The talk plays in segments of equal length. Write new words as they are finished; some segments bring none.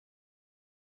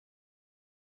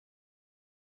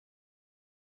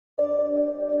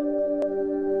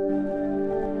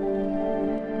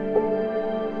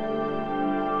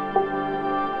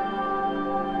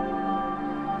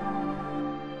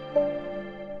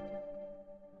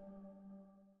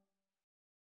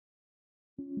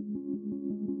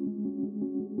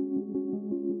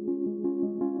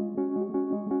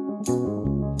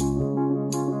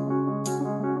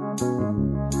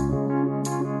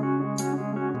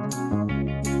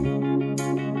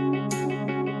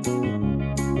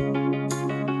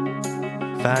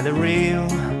Find the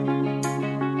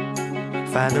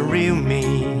real me.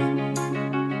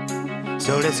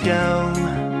 So let's go,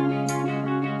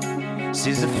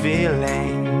 seize the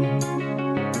feeling.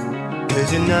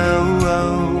 'Cause you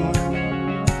know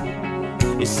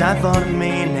it's time for the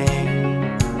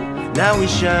meaning. Now we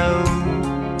show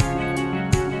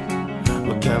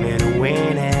we're coming to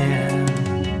win it.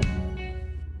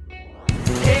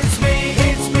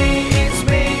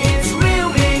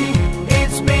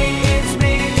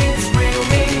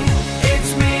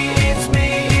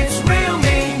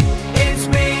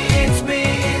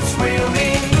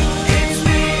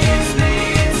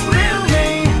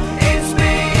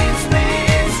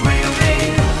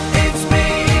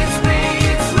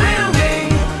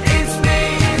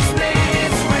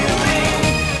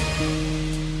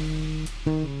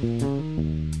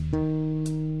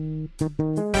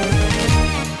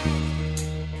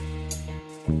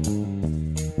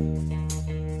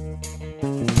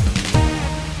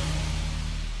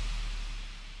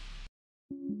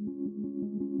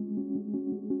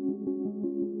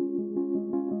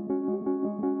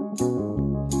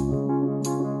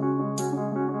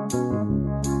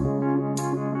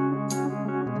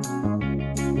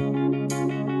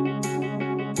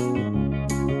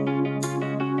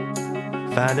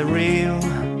 Find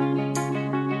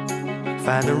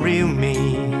the real me.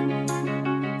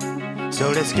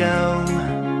 So let's go,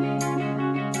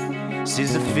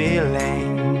 seize the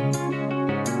feeling.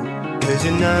 'Cause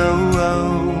you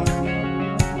know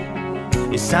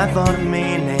it's time for the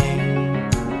meaning.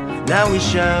 Now we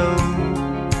show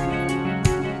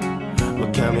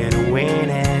we're coming to win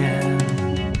it.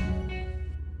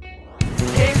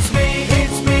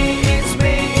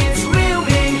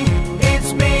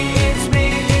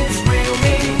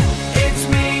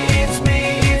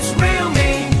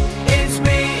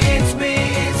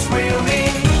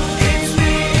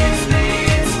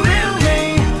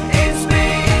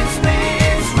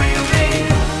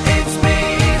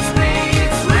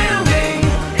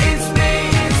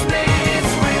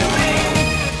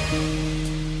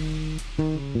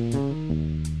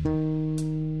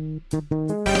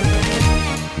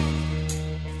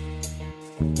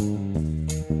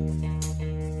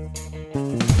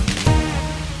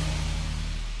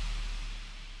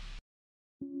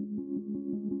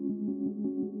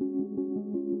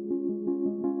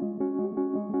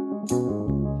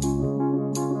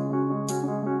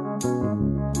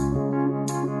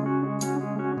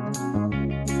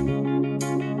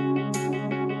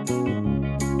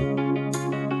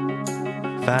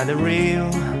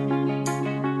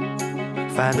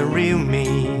 Find the real me.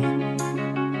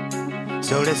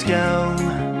 So let's go,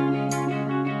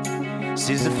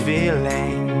 seize the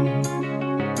feeling.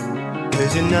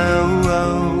 'Cause you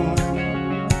know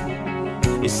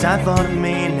it's time for the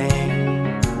meaning.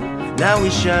 Now we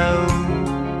show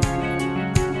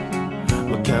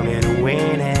we're coming to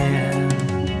win it.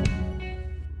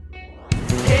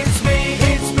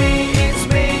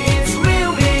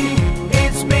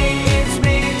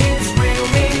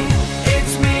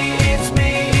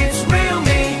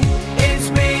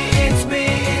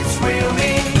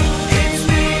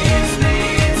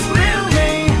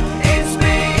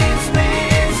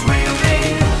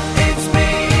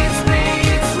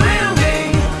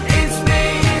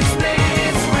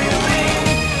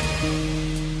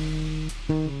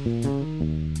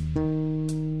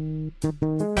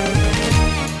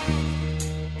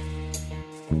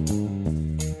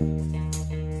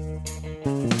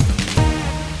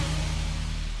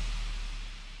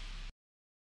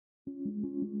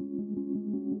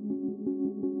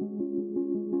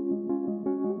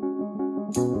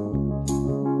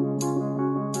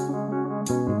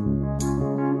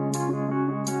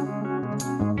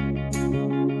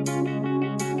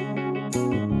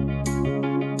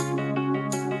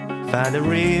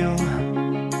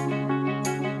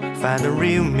 Find the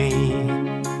real me.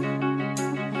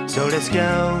 So let's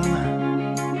go,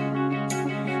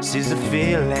 seize the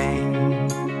feeling.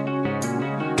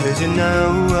 'Cause you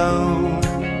know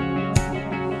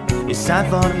it's time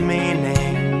for the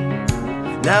meaning.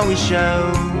 Now we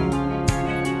show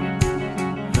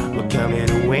we're coming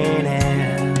to win it.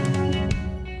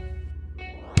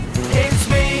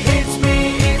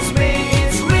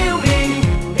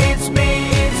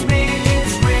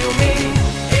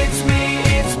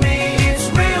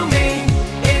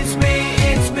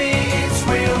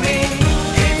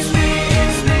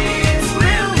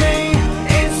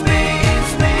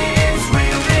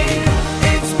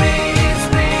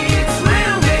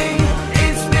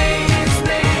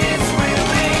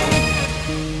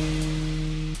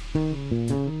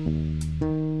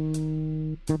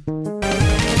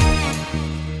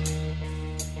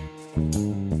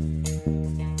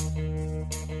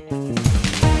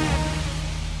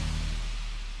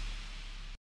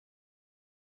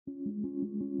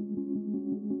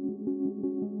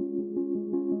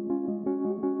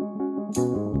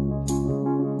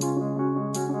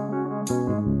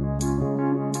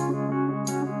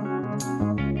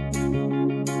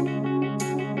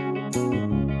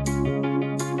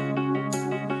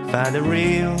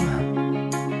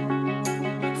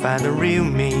 Find the real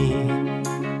me.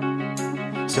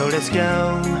 So let's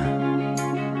go,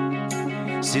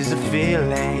 seize the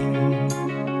feeling.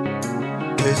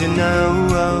 'Cause you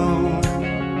know,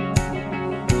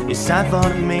 it's time for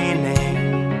the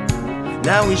meaning.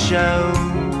 Now we show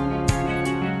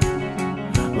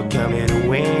we're coming to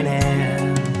win it.